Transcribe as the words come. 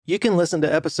You can listen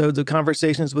to episodes of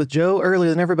Conversations with Joe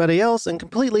earlier than everybody else and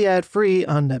completely ad-free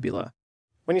on Nebula.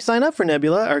 When you sign up for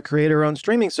Nebula, our creator-owned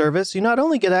streaming service, you not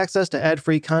only get access to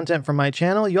ad-free content from my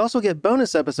channel, you also get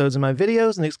bonus episodes of my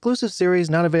videos and exclusive series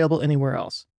not available anywhere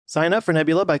else. Sign up for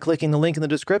Nebula by clicking the link in the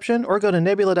description or go to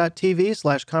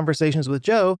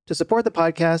nebula.tv/conversationswithjoe to support the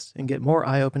podcast and get more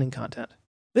eye-opening content.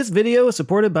 This video is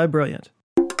supported by Brilliant.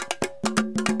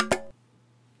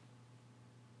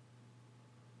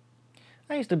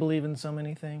 I used to believe in so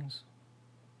many things.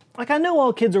 Like, I know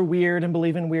all kids are weird and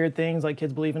believe in weird things, like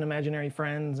kids believe in imaginary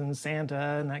friends and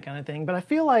Santa and that kind of thing, but I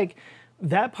feel like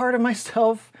that part of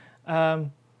myself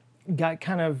got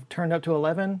kind of turned up to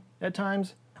 11 at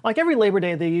times. Like every Labor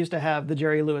Day, they used to have the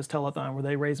Jerry Lewis Telethon where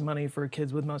they raise money for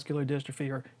kids with muscular dystrophy,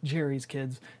 or Jerry's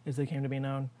Kids, as they came to be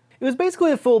known. It was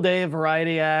basically a full day of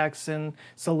variety acts and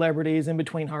celebrities in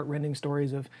between heartrending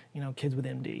stories of, kids with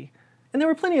MD. And there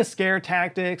were plenty of scare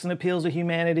tactics and appeals to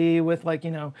humanity with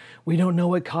we don't know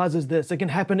what causes this. It can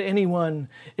happen to anyone.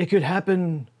 It could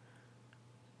happen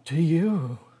to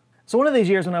you. So one of these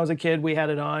years when I was a kid, we had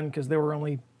it on because there were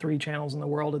only 3 channels in the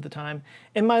world at the time.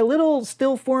 And my little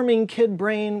still forming kid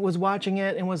brain was watching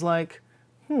it and was like,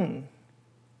 I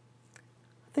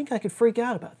think I could freak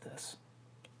out about this.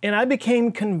 And I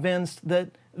became convinced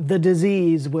that the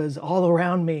disease was all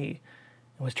around me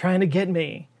and was trying to get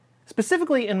me.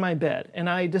 Specifically in my bed, and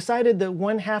I decided that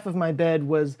one half of my bed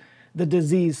was the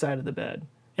disease side of the bed,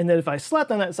 and that if I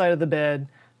slept on that side of the bed,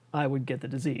 I would get the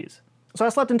disease. So I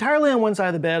slept entirely on one side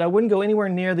of the bed. I wouldn't go anywhere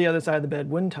near the other side of the bed,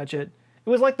 wouldn't touch it. It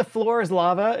was like the floor is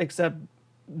lava, except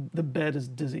the bed is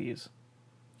disease.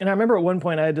 And I remember at one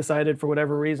point I had decided, for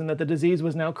whatever reason, that the disease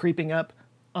was now creeping up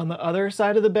on the other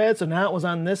side of the bed, so now it was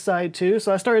on this side too.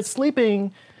 So I started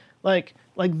sleeping like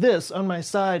this on my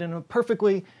side in a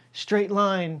perfectly straight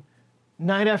line,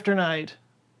 night after night,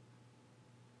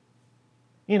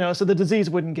 so the disease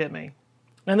wouldn't get me.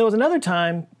 And there was another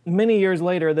time, many years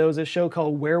later, there was a show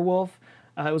called Werewolf.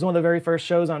 It was one of the very first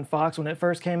shows on Fox when it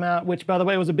first came out, which, by the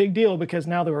way, was a big deal because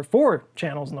now there were 4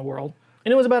 channels in the world.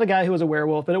 And it was about a guy who was a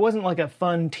werewolf, but it wasn't like a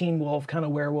fun Teen Wolf kind of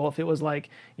werewolf. It was like,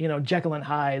 Jekyll and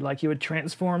Hyde, like he would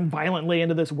transform violently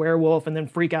into this werewolf and then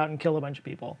freak out and kill a bunch of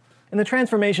people. And the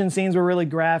transformation scenes were really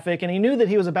graphic, and he knew that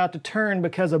he was about to turn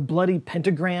because a bloody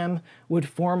pentagram would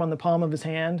form on the palm of his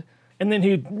hand. And then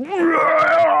he'd...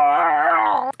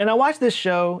 And I watched this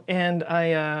show, and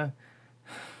I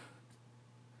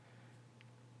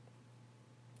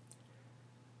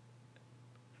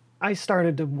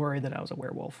started to worry that I was a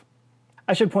werewolf.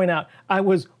 I should point out, I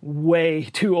was way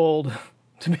too old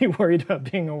to be worried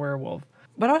about being a werewolf.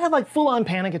 But I would have full-on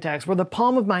panic attacks where the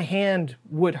palm of my hand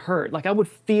would hurt. I would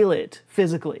feel it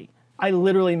physically. I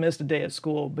literally missed a day at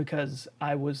school because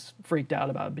I was freaked out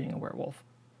about being a werewolf.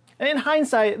 And in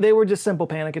hindsight, they were just simple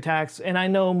panic attacks, and I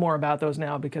know more about those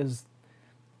now because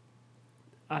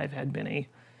I've had many.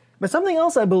 But something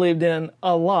else I believed in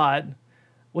a lot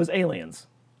was aliens.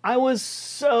 I was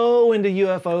so into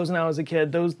UFOs when I was a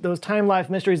kid. Those Time Life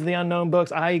Mysteries of the Unknown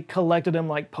books, I collected them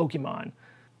like Pokemon.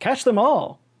 Catch them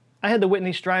all. I had the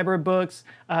Whitney Strieber books.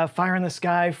 Fire in the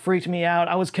Sky freaked me out.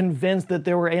 I was convinced that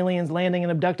there were aliens landing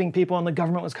and abducting people and the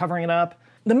government was covering it up.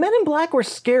 The Men in Black were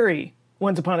scary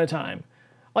once upon a time.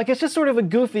 It's just sort of a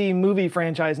goofy movie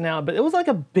franchise now, but it was like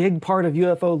a big part of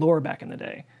UFO lore back in the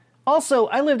day. Also,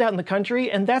 I lived out in the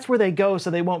country, and that's where they go so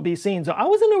they won't be seen, so I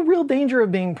was in a real danger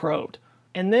of being probed.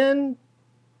 And then,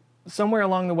 somewhere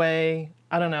along the way,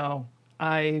 I don't know,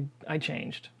 I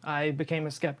changed. I became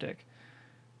a skeptic.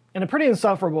 And a pretty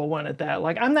insufferable one at that.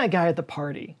 I'm that guy at the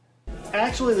party.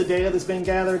 Actually, the data that's been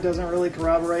gathered doesn't really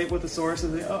corroborate what the source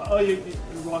of the... you're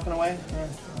walking away? Yeah.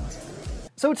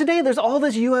 So today, there's all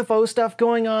this UFO stuff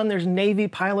going on. There's Navy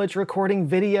pilots recording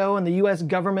video and the U.S.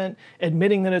 government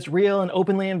admitting that it's real and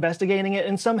openly investigating it.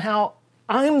 And somehow,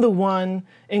 I'm the one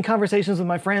in conversations with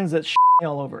my friends that's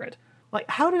all over it.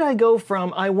 How did I go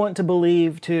from I want to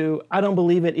believe to I don't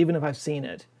believe it even if I've seen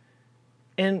it?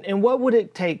 And what would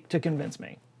it take to convince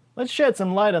me? Let's shed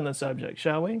some light on the subject,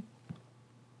 shall we?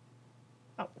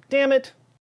 Oh, damn it.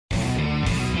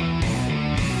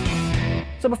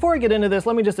 So before I get into this,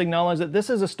 let me just acknowledge that this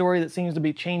is a story that seems to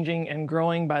be changing and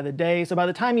growing by the day. So by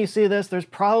the time you see this, there's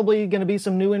probably going to be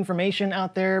some new information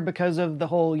out there because of the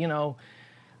whole,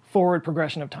 forward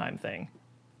progression of time thing.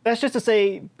 That's just to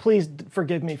say, please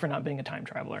forgive me for not being a time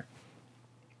traveler.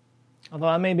 Although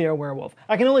I may be a werewolf.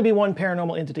 I can only be one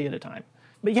paranormal entity at a time.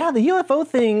 But yeah, the UFO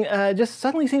thing just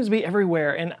suddenly seems to be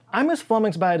everywhere, and I'm as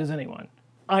flummoxed by it as anyone.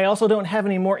 I also don't have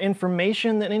any more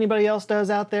information than anybody else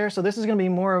does out there, so this is going to be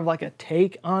more of a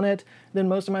take on it than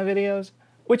most of my videos.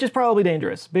 Which is probably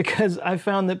dangerous because I've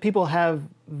found that people have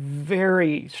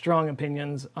very strong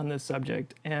opinions on this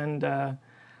subject, and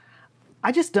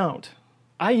I just don't.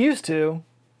 I used to,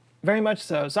 very much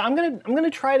so. So I'm gonna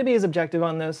try to be as objective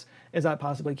on this as I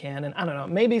possibly can, and I don't know,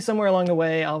 maybe somewhere along the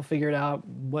way I'll figure it out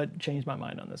what changed my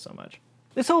mind on this so much.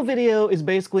 This whole video is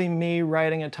basically me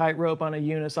riding a tightrope on a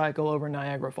unicycle over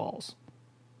Niagara Falls,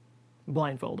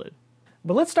 blindfolded.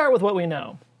 But let's start with what we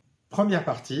know. Première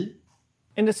partie.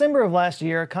 In December of last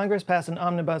year, Congress passed an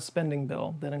omnibus spending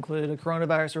bill that included a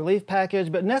coronavirus relief package,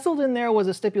 but nestled in there was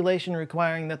a stipulation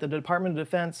requiring that the Department of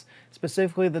Defense,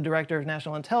 specifically the Director of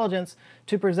National Intelligence,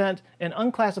 to present an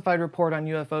unclassified report on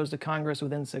UFOs to Congress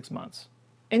within 6 months.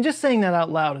 And just saying that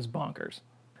out loud is bonkers.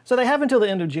 So they have until the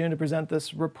end of June to present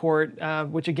this report,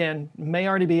 which again, may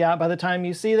already be out by the time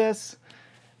you see this,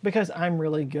 because I'm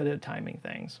really good at timing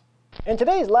things. In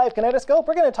today's Live Kinetoscope,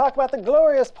 we're going to talk about the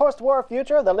glorious post-war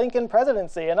future of the Lincoln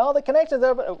presidency and all the connections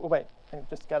of... Oh, wait, I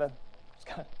just gotta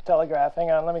telegraph.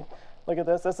 Hang on, let me look at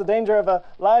this. That's the danger of a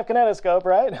Live Kinetoscope,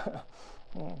 right?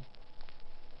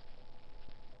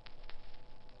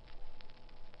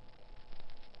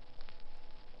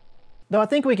 Though I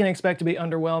think we can expect to be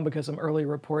underwhelmed because some early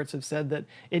reports have said that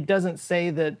it doesn't say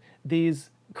that these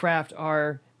craft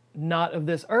are not of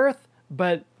this Earth,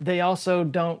 but they also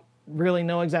don't really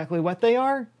know exactly what they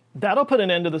are. That'll put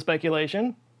an end to the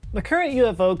speculation. The current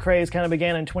UFO craze kind of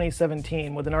began in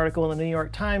 2017 with an article in the New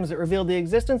York Times that revealed the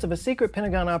existence of a secret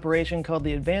Pentagon operation called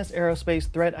the Advanced Aerospace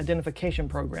Threat Identification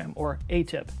Program, or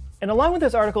ATIP. And along with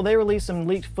this article, they released some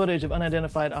leaked footage of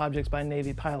unidentified objects by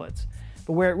Navy pilots.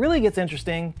 But where it really gets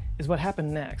interesting is what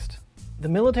happened next. The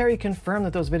military confirmed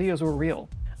that those videos were real.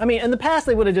 I mean, in the past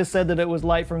they would have just said that it was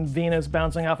light from Venus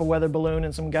bouncing off a weather balloon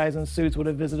and some guys in suits would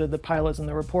have visited the pilots and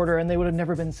the reporter and they would have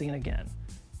never been seen again.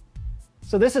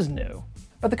 So this is new.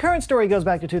 But the current story goes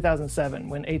back to 2007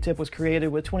 when ATIP was created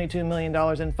with $22 million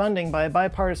in funding by a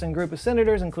bipartisan group of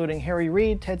senators including Harry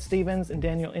Reid, Ted Stevens, and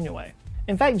Daniel Inouye.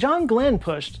 In fact, John Glenn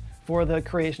pushed for the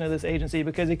creation of this agency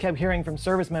because he kept hearing from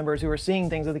service members who were seeing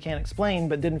things that they can't explain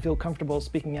but didn't feel comfortable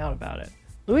speaking out about it.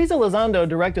 Luis Elizondo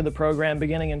directed the program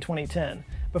beginning in 2010.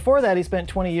 Before that, he spent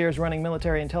 20 years running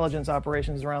military intelligence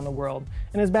operations around the world,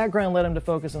 and his background led him to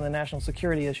focus on the national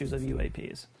security issues of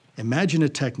UAPs. Imagine a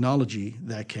technology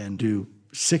that can do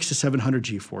 600 to 700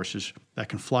 G-forces, that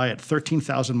can fly at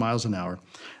 13,000 miles an hour,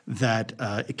 that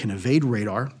it can evade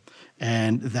radar,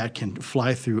 and that can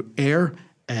fly through air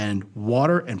and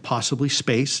water and possibly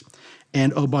space.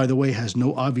 And, oh, by the way, has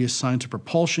no obvious signs of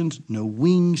propulsion, no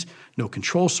wings, no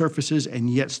control surfaces, and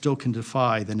yet still can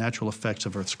defy the natural effects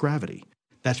of Earth's gravity.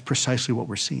 That's precisely what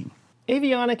we're seeing.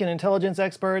 Avionic and intelligence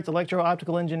experts,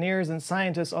 electro-optical engineers, and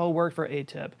scientists all work for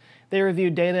ATIP. They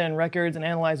reviewed data and records and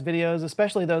analyzed videos,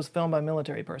 especially those filmed by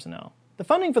military personnel. The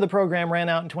funding for the program ran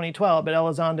out in 2012, but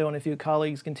Elizondo and a few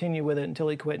colleagues continued with it until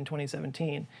he quit in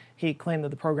 2017. He claimed that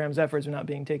the program's efforts were not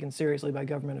being taken seriously by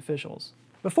government officials.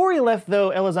 Before he left, though,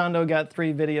 Elizondo got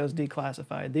 3 videos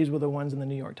declassified. These were the ones in the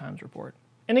New York Times report.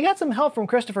 And he got some help from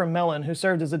Christopher Mellon, who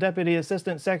served as the Deputy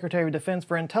Assistant Secretary of Defense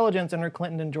for Intelligence under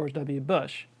Clinton and George W.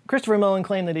 Bush. Christopher Mellon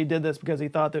claimed that he did this because he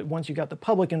thought that once you got the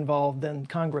public involved, then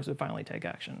Congress would finally take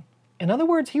action. In other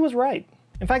words, he was right.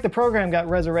 In fact, the program got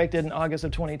resurrected in August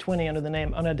of 2020 under the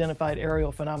name Unidentified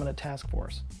Aerial Phenomena Task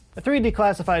Force. The 3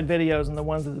 declassified videos and the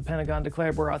ones that the Pentagon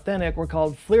declared were authentic were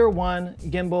called FLIR 1,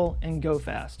 Gimbal, and Go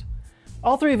Fast.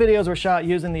 All 3 videos were shot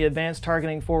using the Advanced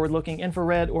Targeting Forward-Looking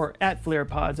Infrared or ATFLIR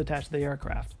pods attached to the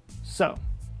aircraft. So,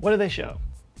 what do they show?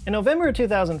 In November of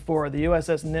 2004, the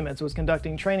USS Nimitz was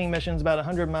conducting training missions about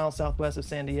 100 miles southwest of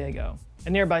San Diego.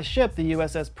 A nearby ship, the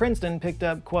USS Princeton, picked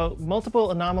up, quote, multiple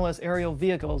anomalous aerial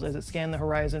vehicles as it scanned the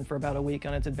horizon for about a week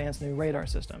on its advanced new radar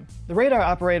system. The radar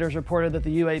operators reported that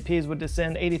the UAPs would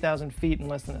descend 80,000 feet in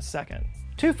less than a second.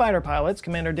 2 fighter pilots,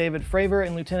 Commander David Fravor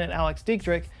and Lieutenant Alex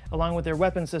Dietrich, along with their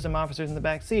weapons system officers in the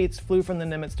back seats, flew from the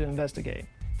Nimitz to investigate.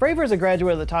 Fravor is a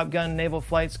graduate of the Top Gun Naval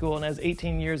Flight School and has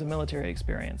 18 years of military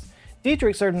experience.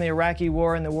 Dietrich served in the Iraqi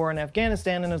War and the war in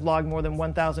Afghanistan and has logged more than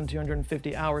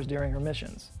 1,250 hours during her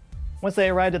missions. Once they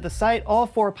arrived at the site, all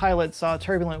 4 pilots saw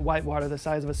turbulent whitewater the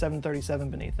size of a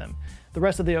 737 beneath them. The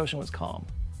rest of the ocean was calm.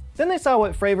 Then they saw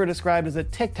what Fravor described as a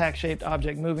tic-tac-shaped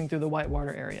object moving through the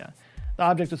whitewater area. The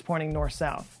object was pointing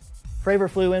north-south. Fravor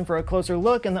flew in for a closer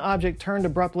look, and the object turned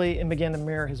abruptly and began to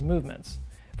mirror his movements.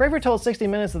 Fravor told 60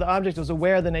 Minutes that the object was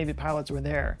aware the Navy pilots were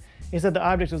there. He said the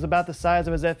object was about the size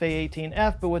of his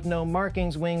FA-18F, but with no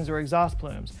markings, wings, or exhaust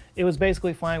plumes. It was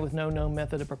basically flying with no known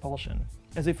method of propulsion.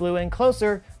 As he flew in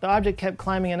closer, the object kept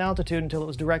climbing in altitude until it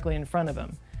was directly in front of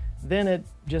him. Then it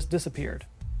just disappeared.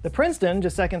 The Princeton,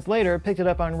 just seconds later, picked it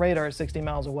up on radar 60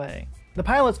 miles away. The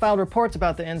pilots filed reports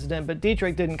about the incident, but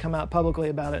Dietrich didn't come out publicly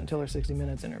about it until her 60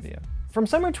 Minutes interview. From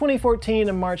summer 2014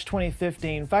 to March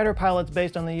 2015, fighter pilots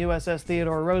based on the USS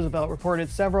Theodore Roosevelt reported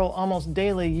several almost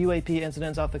daily UAP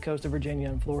incidents off the coast of Virginia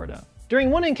and Florida.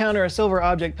 During one encounter, a silver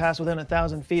object passed within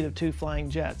 1,000 feet of two flying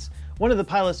jets. One of the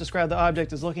pilots described the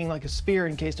object as looking like a sphere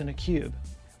encased in a cube.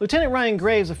 Lieutenant Ryan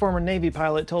Graves, a former Navy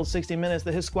pilot, told 60 Minutes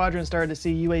that his squadron started to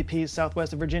see UAPs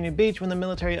southwest of Virginia Beach when the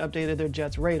military updated their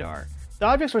jet's radar. The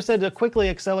objects were said to quickly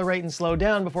accelerate and slow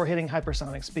down before hitting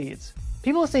hypersonic speeds.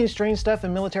 People have seen strange stuff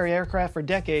in military aircraft for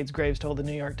decades, Graves told the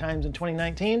New York Times in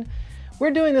 2019.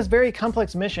 We're doing this very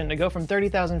complex mission to go from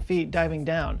 30,000 feet diving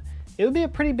down. It would be a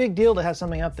pretty big deal to have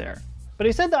something up there. But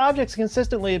he said the objects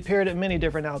consistently appeared at many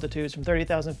different altitudes, from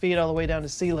 30,000 feet all the way down to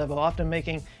sea level, often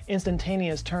making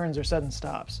instantaneous turns or sudden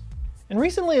stops. And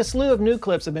recently a slew of new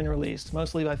clips have been released,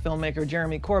 mostly by filmmaker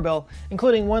Jeremy Corbell,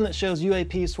 including one that shows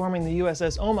UAPs swarming the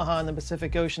USS Omaha in the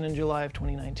Pacific Ocean in July of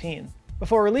 2019.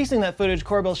 Before releasing that footage,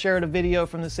 Corbell shared a video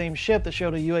from the same ship that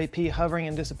showed a UAP hovering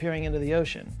and disappearing into the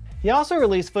ocean. He also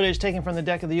released footage taken from the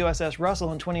deck of the USS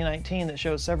Russell in 2019 that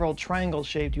shows several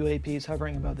triangle-shaped UAPs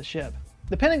hovering above the ship.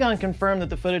 The Pentagon confirmed that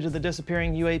the footage of the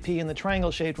disappearing UAP and the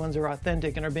triangle-shaped ones are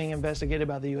authentic and are being investigated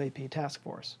by the UAP task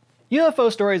force.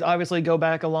 UFO stories obviously go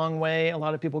back a long way. A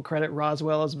lot of people credit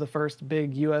Roswell as the first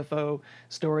big UFO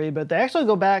story, but they actually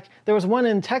go back. There was one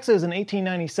in Texas in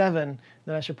 1897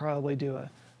 that I should probably do a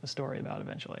story about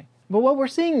eventually. But what we're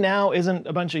seeing now isn't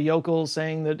a bunch of yokels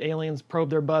saying that aliens probed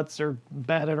their butts or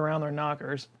batted around their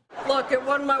knockers. Look, it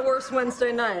wasn't my worst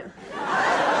Wednesday night.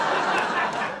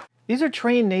 These are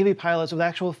trained Navy pilots with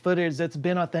actual footage that's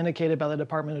been authenticated by the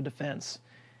Department of Defense.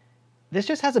 This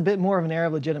just has a bit more of an air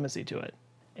of legitimacy to it.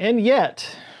 And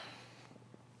yet,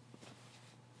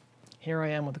 here I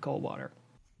am with the cold water.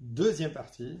 Deuxième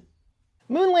partie.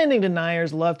 Moon landing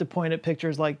deniers love to point at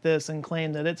pictures like this and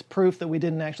claim that it's proof that we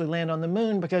didn't actually land on the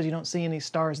moon because you don't see any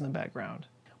stars in the background.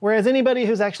 Whereas anybody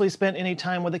who's actually spent any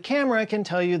time with a camera can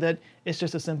tell you that it's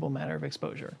just a simple matter of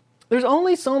exposure. There's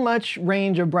only so much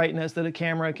range of brightness that a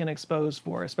camera can expose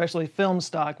for, especially film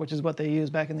stock, which is what they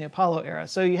used back in the Apollo era.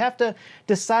 So you have to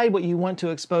decide what you want to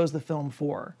expose the film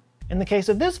for. In the case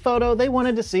of this photo, they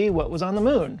wanted to see what was on the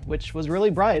moon, which was really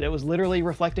bright. It was literally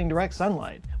reflecting direct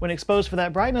sunlight. When exposed for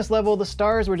that brightness level, the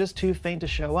stars were just too faint to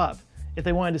show up. If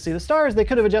they wanted to see the stars, they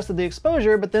could have adjusted the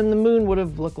exposure, but then the moon would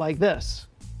have looked like this.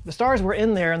 The stars were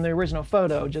in there in the original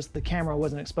photo, just the camera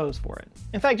wasn't exposed for it.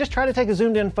 In fact, just try to take a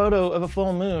zoomed in photo of a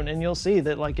full moon and you'll see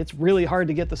that it's really hard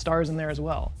to get the stars in there as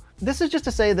well. This is just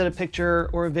to say that a picture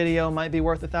or a video might be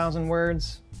worth 1,000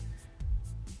 words,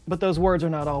 but those words are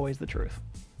not always the truth.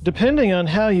 Depending on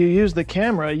how you use the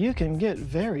camera, you can get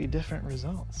very different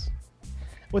results.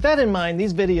 With that in mind,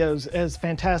 these videos, as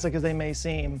fantastic as they may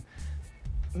seem,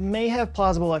 may have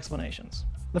plausible explanations.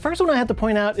 The first one I have to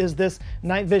point out is this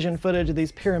night vision footage of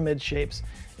these pyramid shapes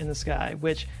in the sky,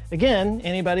 which, again,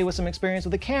 anybody with some experience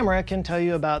with a camera can tell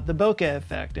you about the bokeh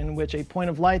effect, in which a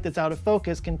point of light that's out of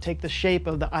focus can take the shape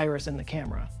of the iris in the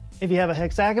camera. If you have a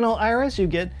hexagonal iris, you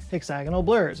get hexagonal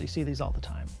blurs. You see these all the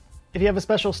time. If you have a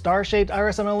special star-shaped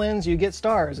iris on a lens, you get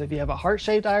stars. If you have a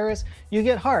heart-shaped iris, you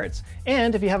get hearts.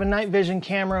 And if you have a night vision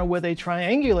camera with a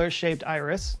triangular-shaped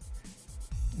iris,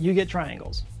 you get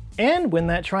triangles. And when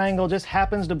that triangle just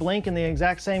happens to blink in the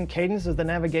exact same cadence as the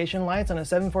navigation lights on a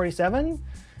 747,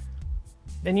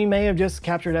 then you may have just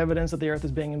captured evidence that the Earth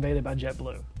is being invaded by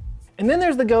JetBlue. And then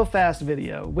there's the Go Fast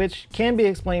video, which can be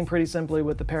explained pretty simply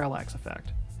with the parallax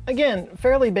effect. Again,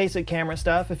 fairly basic camera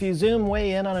stuff. If you zoom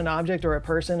way in on an object or a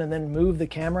person and then move the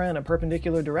camera in a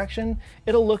perpendicular direction,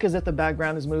 it'll look as if the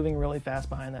background is moving really fast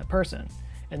behind that person.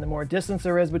 And the more distance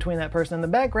there is between that person and the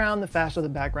background, the faster the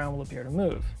background will appear to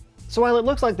move. So while it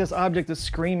looks like this object is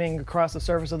screaming across the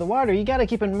surface of the water, you gotta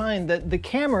keep in mind that the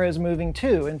camera is moving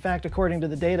too. In fact, according to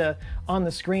the data on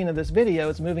the screen of this video,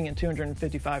 it's moving at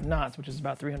 255 knots, which is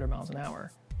about 300 miles an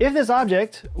hour. If this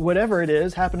object, whatever it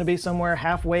is, happened to be somewhere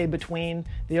halfway between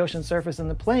the ocean surface and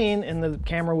the plane, and the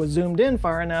camera was zoomed in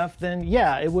far enough, then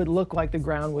yeah, it would look like the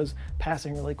ground was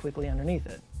passing really quickly underneath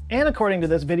it. And according to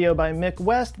this video by Mick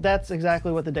West, that's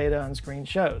exactly what the data on screen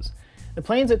shows. The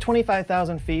plane's at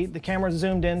 25,000 feet, the camera's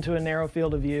zoomed into a narrow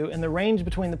field of view, and the range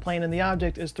between the plane and the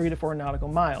object is 3 to 4 nautical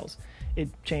miles. It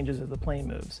changes as the plane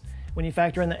moves. When you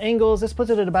factor in the angles, this puts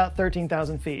it at about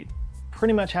 13,000 feet.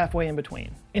 Pretty much halfway in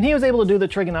between. And he was able to do the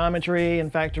trigonometry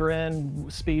and factor in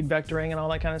speed vectoring and all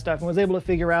that kind of stuff, and was able to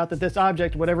figure out that this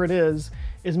object, whatever it is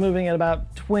moving at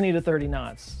about 20 to 30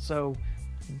 knots. So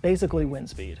basically wind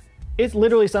speed. It's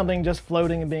literally something just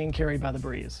floating and being carried by the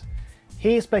breeze.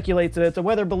 He speculates that it's a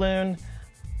weather balloon.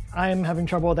 I'm having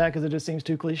trouble with that because it just seems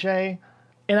too cliche.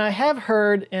 And I have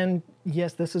heard, and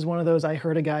Yes, this is one of those I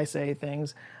heard a guy say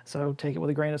things, so take it with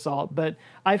a grain of salt. But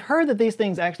I've heard that these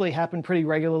things actually happen pretty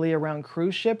regularly around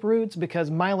cruise ship routes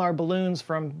because Mylar balloons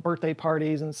from birthday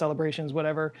parties and celebrations,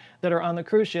 whatever, that are on the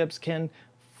cruise ships can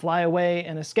fly away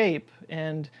and escape.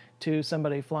 And to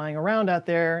somebody flying around out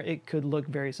there, it could look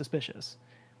very suspicious.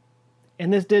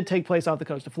 And this did take place off the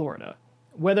coast of Florida.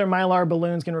 Whether Mylar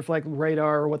balloons can reflect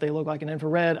radar or what they look like in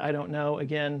infrared, I don't know.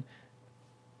 Again,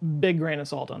 big grain of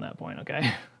salt on that point,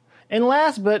 okay? And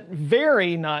last but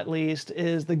very not least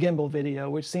is the gimbal video,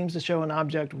 which seems to show an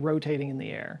object rotating in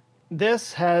the air.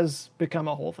 This has become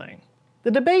a whole thing.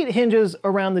 The debate hinges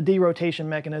around the derotation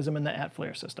mechanism in the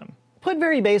ATFLIR system. Put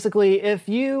very basically, if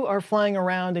you are flying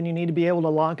around and you need to be able to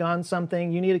lock on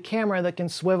something, you need a camera that can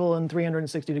swivel in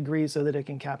 360 degrees so that it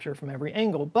can capture from every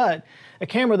angle. But a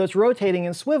camera that's rotating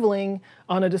and swiveling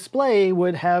on a display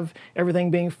would have everything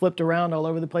being flipped around all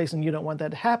over the place, and you don't want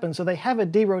that to happen. So they have a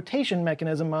derotation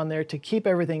mechanism on there to keep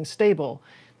everything stable.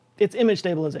 It's image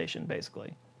stabilization,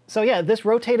 basically. So yeah, this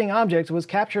rotating object was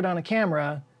captured on a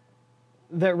camera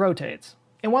that rotates.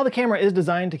 And while the camera is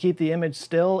designed to keep the image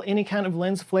still, any kind of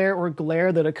lens flare or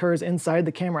glare that occurs inside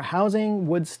the camera housing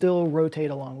would still rotate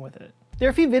along with it. There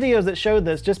are a few videos that showed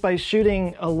this just by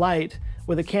shooting a light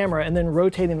with a camera and then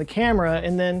rotating the camera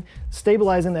and then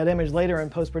stabilizing that image later in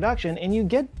post-production, and you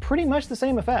get pretty much the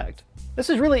same effect. This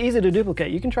is really easy to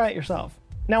duplicate. You can try it yourself.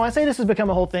 Now, I say this has become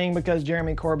a whole thing because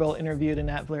Jeremy Corbell interviewed an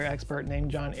ATFLIR expert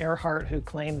named John Earhart who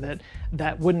claimed that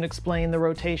that wouldn't explain the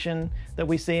rotation that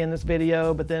we see in this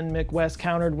video, but then Mick West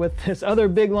countered with this other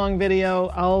big long video.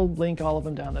 I'll link all of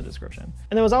them down in the description.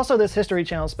 And there was also this History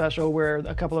Channel special where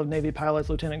a couple of Navy pilots,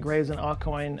 Lieutenant Graves and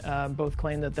Aucoin, both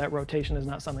claimed that that rotation is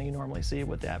not something you normally see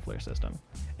with the ATFLIR system.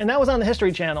 And that was on the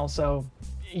History Channel, so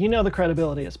you know the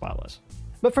credibility is spotless.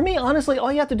 But for me, honestly,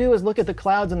 all you have to do is look at the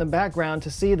clouds in the background to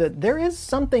see that there is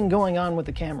something going on with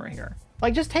the camera here.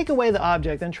 Like, just take away the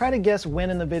object and try to guess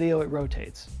when in the video it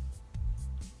rotates.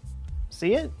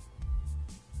 See it?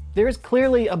 There is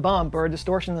clearly a bump or a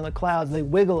distortion in the clouds. They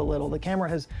wiggle a little. The camera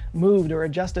has moved or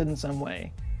adjusted in some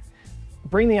way.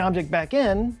 Bring the object back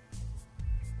in,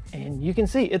 and you can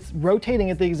see it's rotating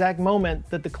at the exact moment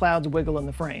that the clouds wiggle in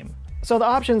the frame. So the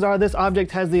options are this object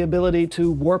has the ability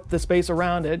to warp the space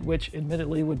around it, which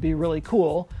admittedly would be really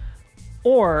cool,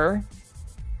 or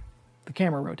the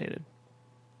camera rotated.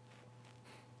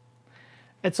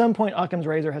 At some point, Occam's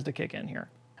razor has to kick in here.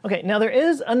 Okay, now there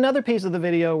is another piece of the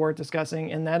video worth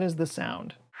discussing, and that is the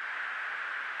sound.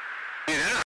 Dude,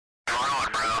 there's going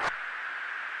on, bro.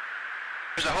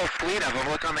 There's a whole fleet of them.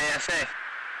 Look on the ASA.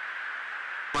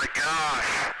 My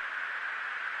gosh.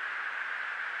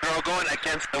 They're all going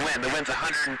against the wind. The wind's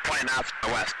 120 knots from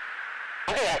the west.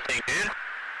 Look at that thing, dude.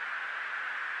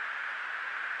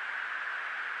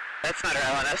 That's not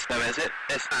our LNS though, is it?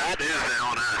 It's not. That is the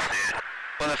LNS, dude.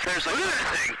 Well, if there's like... Look at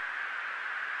that thing.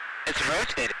 It's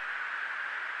rotating.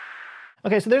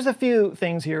 Okay, so there's a few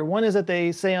things here. One is that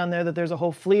they say on there that there's a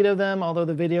whole fleet of them, although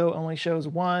the video only shows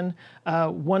one.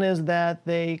 One is that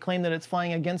they claim that it's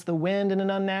flying against the wind in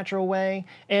an unnatural way.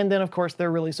 And then, of course,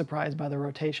 they're really surprised by the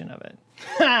rotation of it.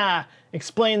 Ha!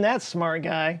 Explain that, smart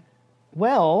guy.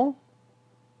 Well,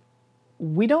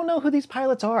 we don't know who these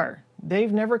pilots are.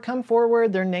 They've never come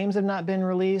forward. Their names have not been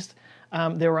released.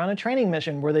 They were on a training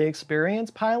mission. Were they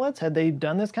experienced pilots? Had they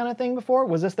done this kind of thing before?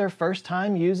 Was this their first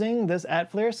time using this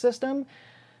ATFLIR system?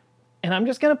 And I'm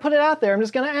just going to put it out there. I'm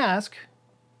just going to ask,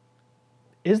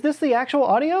 is this the actual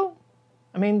audio?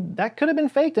 I mean, that could have been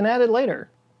faked and added later.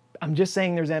 I'm just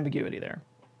saying there's ambiguity there.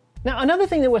 Now, another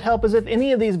thing that would help is if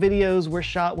any of these videos were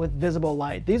shot with visible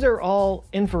light. These are all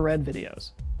infrared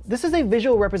videos. This is a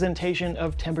visual representation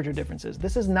of temperature differences.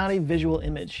 This is not a visual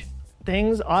image.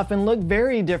 Things often look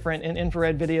very different in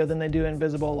infrared video than they do in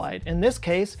visible light. In this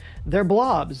case, they're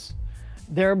blobs.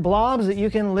 They're blobs that you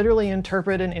can literally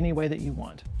interpret in any way that you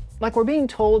want. Like, we're being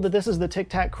told that this is the Tic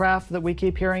Tac craft that we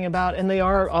keep hearing about, and they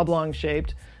are oblong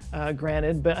shaped,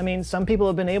 granted, but I mean, some people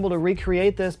have been able to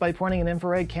recreate this by pointing an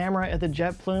infrared camera at the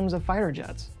jet plumes of fighter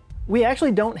jets. We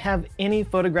actually don't have any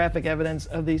photographic evidence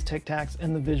of these Tic Tacs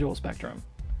in the visual spectrum.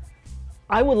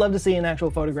 I would love to see an actual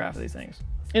photograph of these things.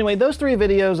 Anyway, those three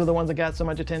videos are the ones that got so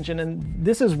much attention, and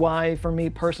this is why, for me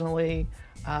personally,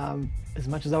 as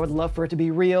much as I would love for it to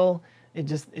be real, it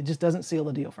just doesn't seal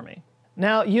the deal for me.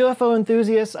 Now, UFO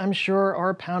enthusiasts, I'm sure,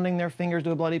 are pounding their fingers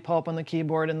to a bloody pulp on the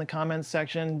keyboard in the comments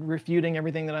section, refuting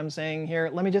everything that I'm saying here.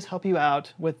 Let me just help you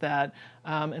out with that.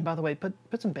 And by the way, put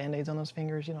some Band-Aids on those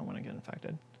fingers. You don't want to get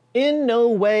infected. In no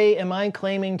way am I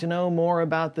claiming to know more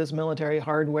about this military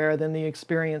hardware than the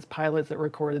experienced pilots that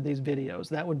recorded these videos.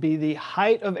 That would be the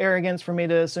height of arrogance for me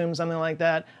to assume something like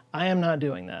that. I am not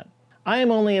doing that. I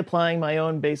am only applying my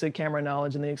own basic camera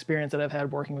knowledge and the experience that I've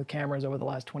had working with cameras over the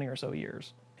last 20 or so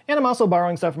years. And I'm also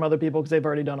borrowing stuff from other people because they've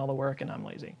already done all the work and I'm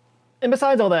lazy. And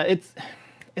besides all that,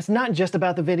 it's not just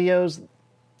about the videos.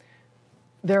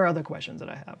 There are other questions that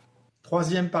I have.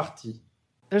 Troisième partie.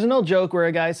 There's an old joke where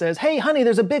a guy says, "Hey, honey,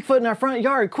 there's a Bigfoot in our front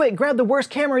yard. Quick, grab the worst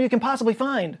camera you can possibly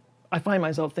find." I find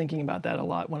myself thinking about that a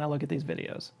lot when I look at these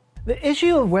videos. The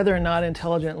issue of whether or not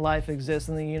intelligent life exists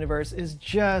in the universe is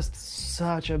just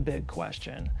such a big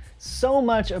question. So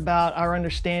much about our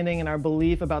understanding and our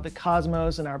belief about the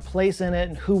cosmos and our place in it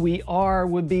and who we are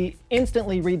would be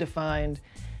instantly redefined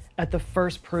at the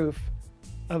first proof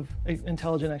of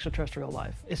intelligent extraterrestrial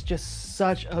life. It's just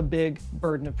such a big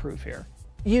burden of proof here.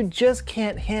 You just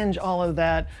can't hinge all of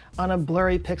that on a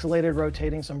blurry, pixelated,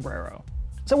 rotating sombrero.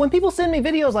 So when people send me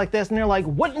videos like this and they're like,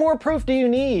 "What more proof do you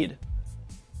need?"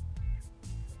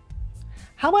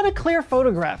 How about a clear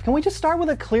photograph? Can we just start with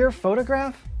a clear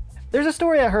photograph? There's a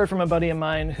story I heard from a buddy of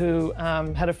mine who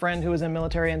had a friend who was in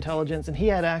military intelligence and he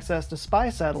had access to spy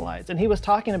satellites. And he was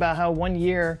talking about how one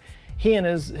year he and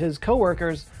his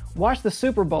coworkers watched the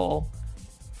Super Bowl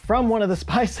from one of the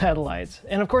spy satellites.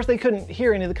 And of course they couldn't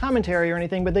hear any of the commentary or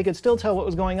anything, but they could still tell what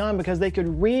was going on because they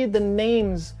could read the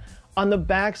names on the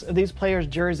backs of these players'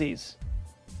 jerseys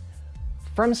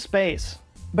from space.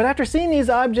 But after seeing these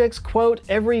objects, quote,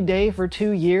 every day for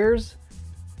 2 years,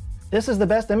 this is the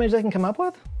best image they can come up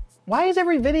with? Why is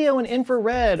every video in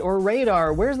infrared or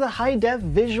radar? Where's the high-def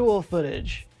visual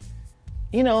footage?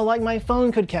 You know, like my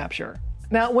phone could capture.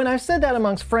 Now, when I've said that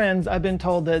amongst friends, I've been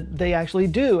told that they actually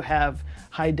do have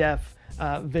high-def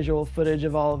visual footage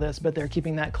of all of this, but they're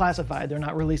keeping that classified. They're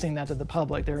not releasing that to the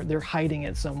public. They're hiding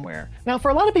it somewhere. Now, for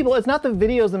a lot of people, it's not the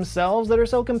videos themselves that are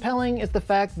so compelling. It's the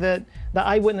fact that the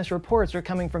eyewitness reports are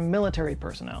coming from military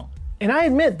personnel. And I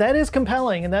admit that is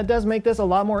compelling, and that does make this a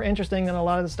lot more interesting than a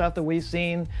lot of the stuff that we've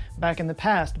seen back in the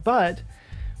past. But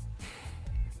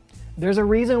there's a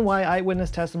reason why eyewitness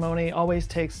testimony always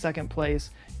takes second place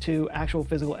to actual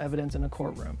physical evidence in a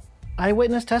courtroom.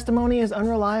 Eyewitness testimony is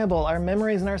unreliable. Our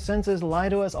memories and our senses lie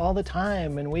to us all the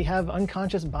time, and we have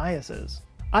unconscious biases.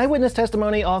 Eyewitness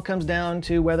testimony all comes down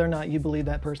to whether or not you believe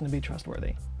that person to be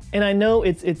trustworthy. And I know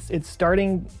it's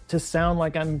starting to sound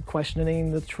like I'm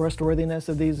questioning the trustworthiness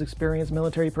of these experienced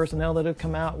military personnel that have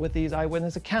come out with these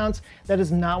eyewitness accounts. That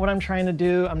is not what I'm trying to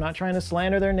do. I'm not trying to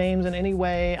slander their names in any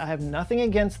way. I have nothing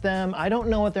against them. I don't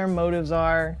know what their motives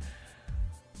are.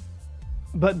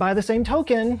 But by the same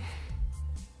token,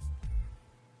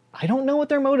 I don't know what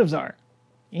their motives are.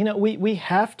 You know, we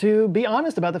have to be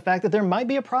honest about the fact that there might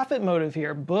be a profit motive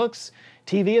here. Books,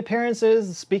 TV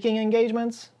appearances, speaking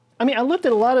engagements. I mean, I looked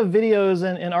at a lot of videos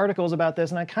and articles about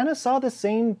this, and I kind of saw the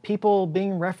same people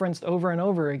being referenced over and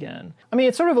over again. I mean,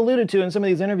 it's sort of alluded to in some of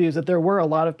these interviews that there were a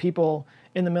lot of people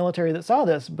in the military that saw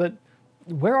this, but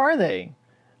where are they?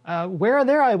 Where are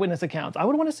their eyewitness accounts? I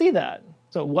would want to see that.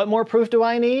 So what more proof do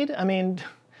I need? I mean,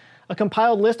 a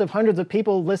compiled list of hundreds of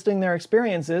people listing their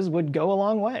experiences would go a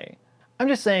long way. I'm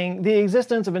just saying the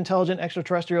existence of intelligent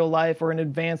extraterrestrial life or an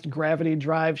advanced gravity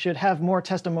drive should have more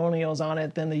testimonials on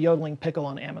it than the yodeling pickle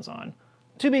on Amazon.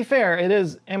 To be fair, it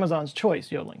is Amazon's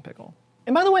choice, yodeling pickle.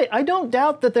 And by the way, I don't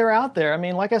doubt that they're out there. I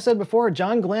mean, like I said before,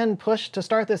 John Glenn pushed to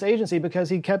start this agency because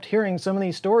he kept hearing so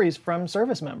many stories from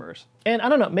service members. And I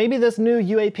don't know, maybe this new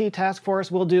UAP task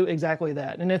force will do exactly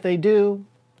that. And if they do,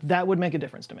 that would make a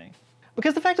difference to me.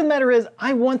 Because the fact of the matter is,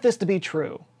 I want this to be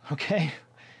true, okay?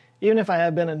 Even if I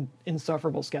have been an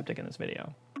insufferable skeptic in this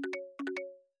video.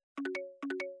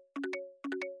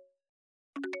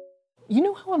 You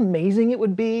know how amazing it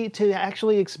would be to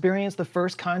actually experience the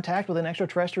first contact with an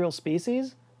extraterrestrial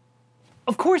species?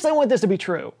 Of course I want this to be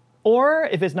true. Or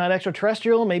if it's not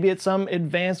extraterrestrial, maybe it's some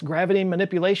advanced gravity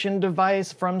manipulation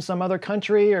device from some other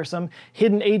country or some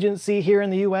hidden agency here in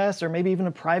the US, or maybe even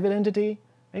a private entity.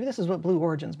 Maybe this is what Blue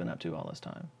Origin's been up to all this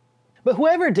time. But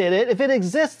whoever did it, if it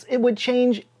exists, it would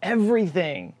change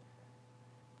everything.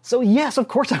 So yes, of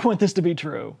course I want this to be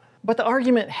true. But the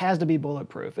argument has to be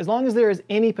bulletproof. As long as there is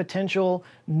any potential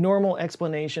normal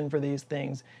explanation for these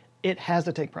things, it has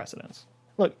to take precedence.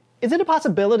 Look, is it a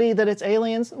possibility that it's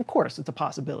aliens? Of course it's a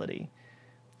possibility.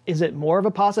 Is it more of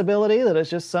a possibility that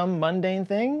it's just some mundane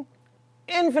thing?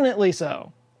 Infinitely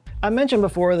so. I mentioned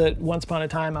before that once upon a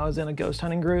time I was in a ghost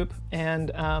hunting group,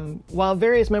 and while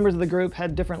various members of the group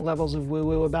had different levels of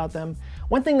woo-woo about them,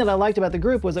 one thing that I liked about the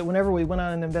group was that whenever we went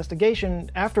on an investigation,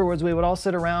 afterwards we would all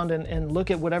sit around and look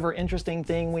at whatever interesting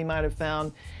thing we might have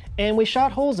found, and we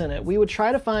shot holes in it. We would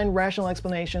try to find rational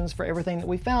explanations for everything that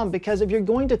we found, because if you're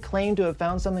going to claim to have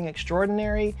found something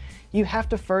extraordinary, you have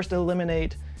to first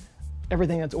eliminate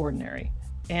everything that's ordinary.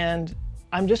 And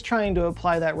I'm just trying to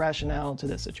apply that rationale to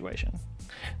this situation.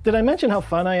 Did I mention how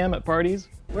fun I am at parties?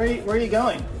 Where are you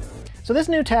going? So this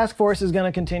new task force is going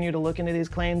to continue to look into these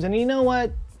claims, and you know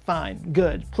what? Fine,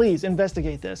 good, please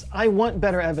investigate this. I want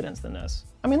better evidence than this.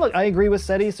 I mean, look, I agree with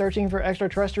SETI searching for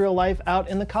extraterrestrial life out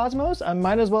in the cosmos. I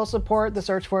might as well support the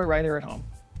search for it right here at home.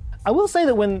 I will say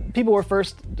that when people were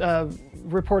first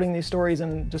reporting these stories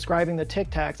and describing the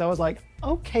Tic Tacs, I was like,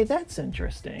 okay, that's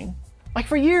interesting. Like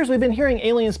for years, we've been hearing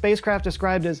alien spacecraft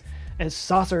described as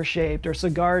saucer-shaped or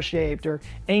cigar-shaped or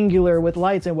angular with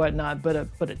lights and whatnot, but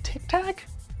a Tic Tac?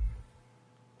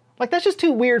 Like that's just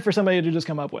too weird for somebody to just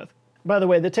come up with. By the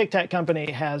way, the Tic Tac company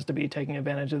has to be taking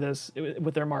advantage of this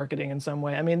with their marketing in some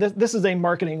way. I mean, this is a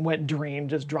marketing wet dream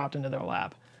just dropped into their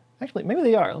lap. Actually, maybe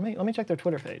they are. Let me check their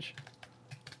Twitter page.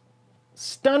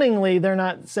 Stunningly, they're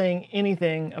not saying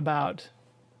anything about...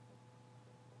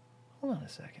 Hold on a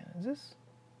second. Is this...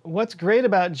 What's great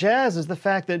about jazz is the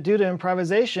fact that due to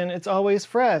improvisation, it's always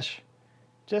fresh.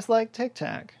 Just like Tic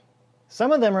Tac.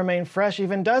 Some of them remain fresh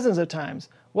even dozens of times.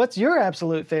 What's your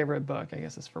absolute favorite book? I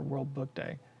guess it's for World Book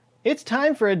Day. It's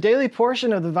time for a daily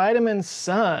portion of the vitamin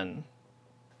sun.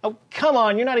 Oh, come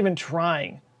on, you're not even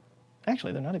trying.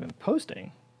 Actually, they're not even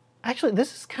posting. Actually,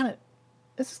 this is kind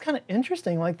of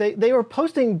interesting. Like they were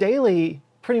posting daily,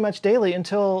 pretty much daily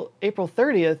until April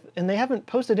 30th, and they haven't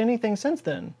posted anything since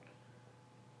then.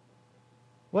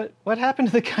 What happened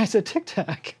to the guys at Tic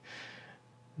Tac?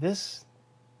 This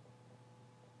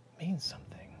means something.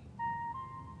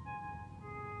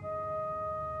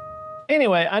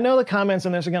 Anyway, I know the comments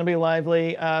on this are going to be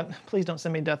lively. Please don't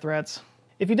send me death threats.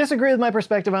 If you disagree with my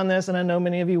perspective on this, and I know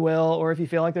many of you will, or if you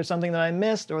feel like there's something that I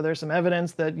missed, or there's some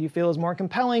evidence that you feel is more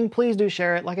compelling, please do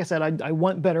share it. Like I said, I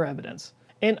want better evidence.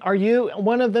 And are you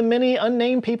one of the many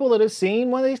unnamed people that have seen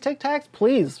one of these Tic Tacs?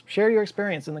 Please share your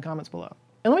experience in the comments below.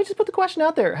 And let me just put the question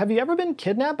out there. Have you ever been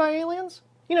kidnapped by aliens?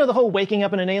 You know, the whole waking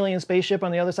up in an alien spaceship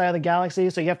on the other side of the galaxy,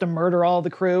 so you have to murder all the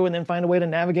crew and then find a way to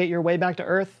navigate your way back to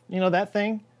Earth? You know, that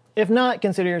thing? If not,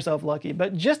 consider yourself lucky.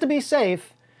 But just to be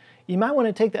safe, you might want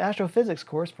to take the astrophysics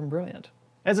course from Brilliant.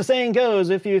 As the saying goes,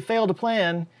 if you fail to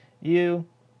plan, you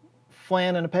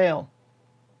flan in a pail.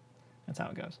 That's how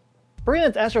it goes.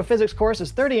 Brilliant's astrophysics course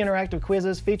is 30 interactive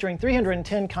quizzes featuring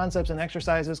 310 concepts and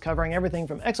exercises covering everything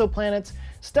from exoplanets,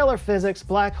 stellar physics,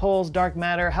 black holes, dark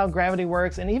matter, how gravity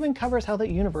works, and even covers how the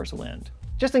universe will end.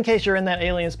 Just in case you're in that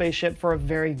alien spaceship for a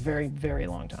very, very, very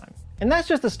long time. And that's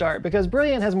just the start, because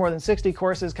Brilliant has more than 60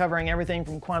 courses covering everything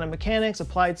from quantum mechanics,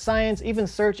 applied science, even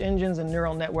search engines and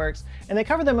neural networks, and they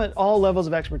cover them at all levels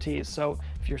of expertise. So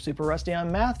if you're super rusty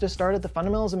on math, just start at the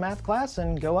fundamentals of math class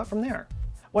and go up from there.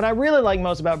 What I really like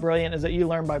most about Brilliant is that you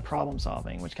learn by problem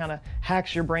solving, which kind of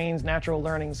hacks your brain's natural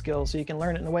learning skills so you can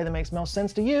learn it in a way that makes most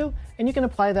sense to you, and you can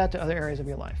apply that to other areas of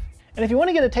your life. And if you want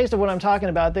to get a taste of what I'm talking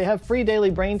about, they have free daily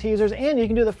brain teasers, and you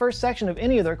can do the first section of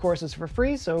any of their courses for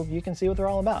free so you can see what they're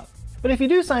all about. But if you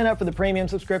do sign up for the premium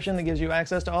subscription that gives you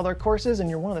access to all their courses, and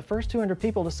you're one of the first 200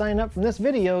 people to sign up from this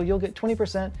video, you'll get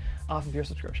 20% off of your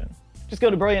subscription. Just go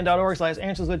to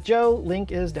brilliant.org/answerswithjoe.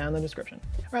 Link is down in the description.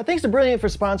 All right, thanks to Brilliant for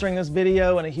sponsoring this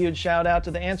video, and a huge shout out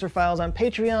to the Answer Files on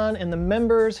Patreon and the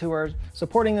members who are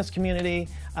supporting this community,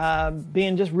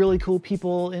 being just really cool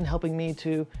people in helping me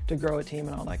to grow a team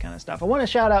and all that kind of stuff. I want to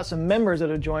shout out some members that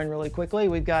have joined really quickly.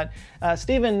 We've got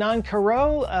Stephen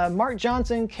Nancaro, Mark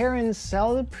Johnson, Karen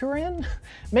Salapurian,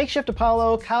 Makeshift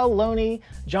Apollo, Kyle Loney,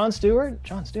 John Stewart,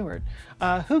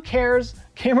 Who Cares,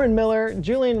 Cameron Miller,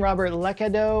 Julian Robert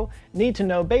Lecado, Need to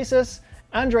Know Basis,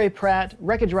 Andre Pratt,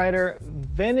 Wreckage Rider,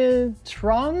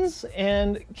 Venetrons,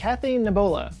 and Kathy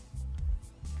Nabola.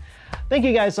 Thank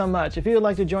you guys so much. If you would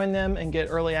like to join them and get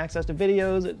early access to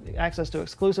videos, access to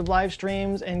exclusive live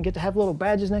streams, and get to have little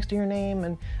badges next to your name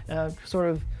and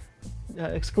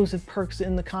exclusive perks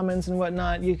in the comments and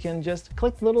whatnot, you can just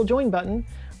click the little join button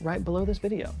right below this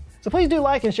video. So please do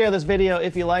like and share this video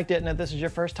if you liked it, and if this is your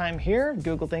first time here,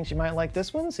 Google thinks you might like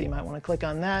this one, so you might want to click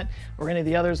on that or any of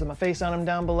the others with my face on them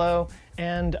down below.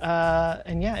 And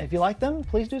yeah, if you like them,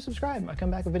 please do subscribe. I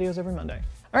come back with videos every Monday.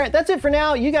 All right, that's it for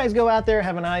now. You guys go out there,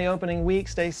 have an eye-opening week,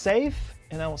 stay safe,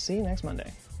 and I will see you next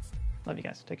Monday. Love you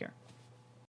guys. Take care.